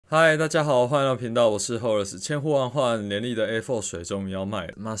嗨，大家好，欢迎来到频道，我是 Horace。千呼万唤，联力的 A4 水终于要卖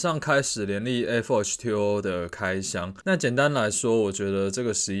了，马上开始联力 A4 H2O 的开箱。那简单来说，我觉得这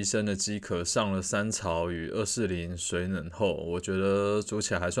个11升的机壳上了三槽与240水冷后，我觉得煮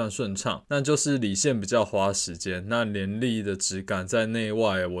起来还算顺畅，那就是理线比较花时间。那联力的质感在内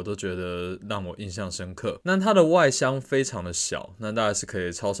外我都觉得让我印象深刻。那它的外箱非常的小，那大概是可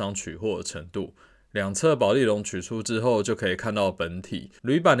以超商取货的程度。两侧保丽龙取出之后，就可以看到本体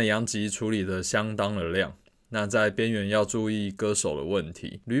铝板的阳极处理的相当的亮。那在边缘要注意割手的问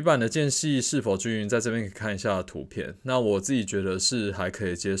题，铝板的间隙是否均匀，在这边可以看一下图片。那我自己觉得是还可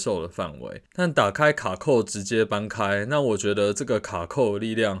以接受的范围，但打开卡扣直接搬开，那我觉得这个卡扣的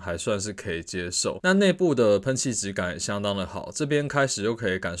力量还算是可以接受。那内部的喷气质感也相当的好，这边开始就可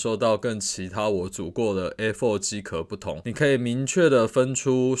以感受到跟其他我组过的 A4 机壳不同，你可以明确的分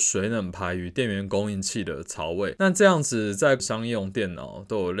出水冷排与电源供应器的槽位。那这样子在商用电脑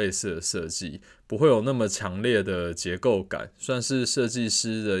都有类似的设计，不会有那么强烈的结构感，算是设计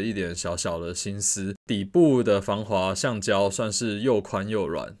师的一点小小的心思。底部的防滑橡胶算是又宽又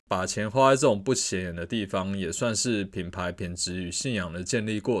软，把钱花在这种不显眼的地方，也算是品牌品质与信仰的建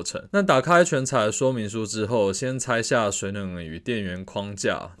立过程。那打开全彩的说明书之后，先拆下水冷与电源框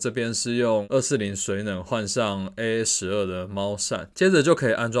架，这边是用240水冷换上 A12 的猫扇，接着就可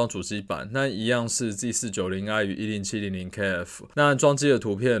以安装主机板，那一样是 G490i 与 10700KF。那装机的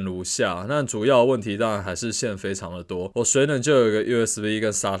图片如下，那主要问题当然还是线非常的多，我水冷就有一个 USB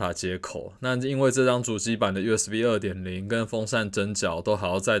跟 SATA 接口，那因为这张主机板的 USB 2.0 跟风扇针脚都还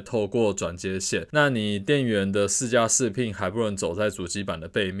要再透过转接线，那你电源的4+4 pin 还不能走在主机板的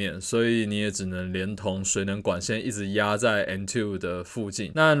背面，所以你也只能连同水冷管线一直压在 N2 的附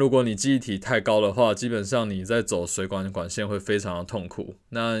近。那如果你记忆体太高的话，基本上你在走水管管线会非常的痛苦。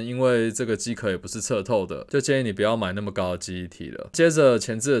那因为这个机壳也不是侧透的，就建议你不要买那么高的记忆体了。接着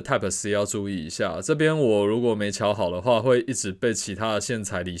前置的 Type C 要注意一下，这边我如果没调好的话，会一直被其他的线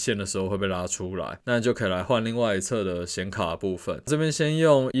材理线的时候会被拉出来，那就可以来换另外一侧的显卡的部分。这边先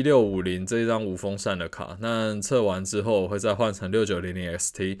用1650这一张无风扇的卡，那测完之后我会再换成6900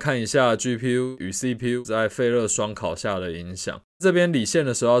 XT， 看一下 GPU 与 CPU 在废热双烤下的影响。这边理线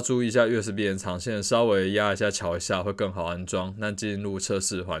的时候要注意一下 USB 延长线，稍微压一下瞧一下会更好安装。那进入测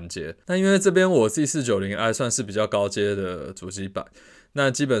试环节，那因为这边我 G490i 算是比较高阶的主机板，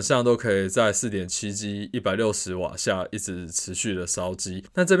那基本上都可以在 4.7G 160瓦下一直持续的烧机。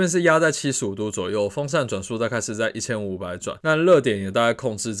那这边是压在75度左右，风扇转速大概是在1500转，那热点也大概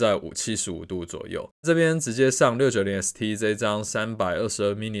控制在75度左右。这边直接上690 XT 这张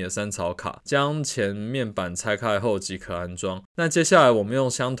322 mini 的三槽卡，将前面板拆开后即可安装。那接下来我们用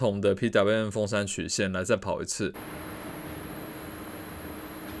相同的 PWM 风扇曲线来再跑一次。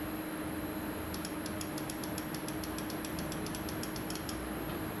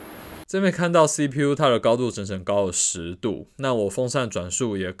这边看到 CPU 它的高度整整高了10度，那我风扇转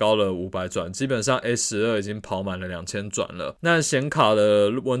速也高了500转，基本上 A12 已经跑满了2000转了。那显卡的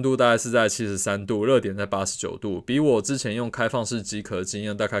温度大概是在73度，热点在89度，比我之前用开放式机壳经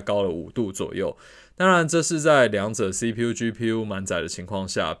验大概高了5度左右。当然这是在两者 CPU、GPU 满载的情况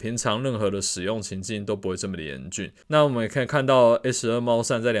下，平常任何的使用情境都不会这么的严峻。那我们也可以看到 A12 猫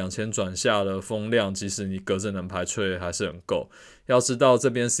扇在2000转下的风量，即使你隔着冷排吹还是很够。要知道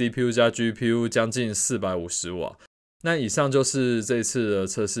这边 CPU 加 GPU 将近450瓦。那以上就是这一次的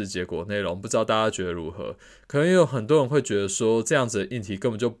测试结果内容，不知道大家觉得如何？可能有很多人会觉得说，这样子的硬体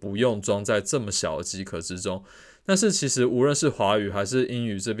根本就不用装在这么小的机壳之中。但是其实无论是华语还是英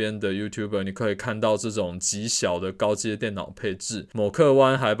语这边的 YouTuber， 你可以看到这种极小的高阶电脑配置，某客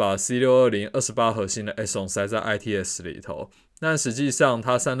湾还把 C620 28核心的 Exxon 塞在 ITS 里头。但实际上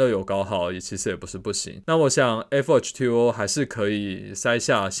它散热有搞好，其实也不是不行。那我想 A4 H2O 还是可以塞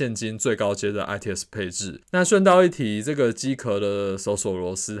下现今最高阶的 ITS 配置。那顺道一提，这个机壳的手锁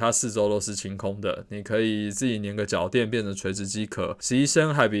螺丝它四周都是清空的，你可以自己粘个脚垫变成垂直机壳。11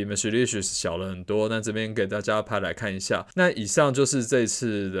升还比 Mitsubishi 小了很多，那这边给大家拍来看一下。那以上就是这一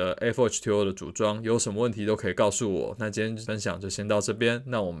次的 A4 H2O 的组装，有什么问题都可以告诉我。那今天分享就先到这边，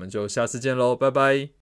那我们就下次见咯，拜拜。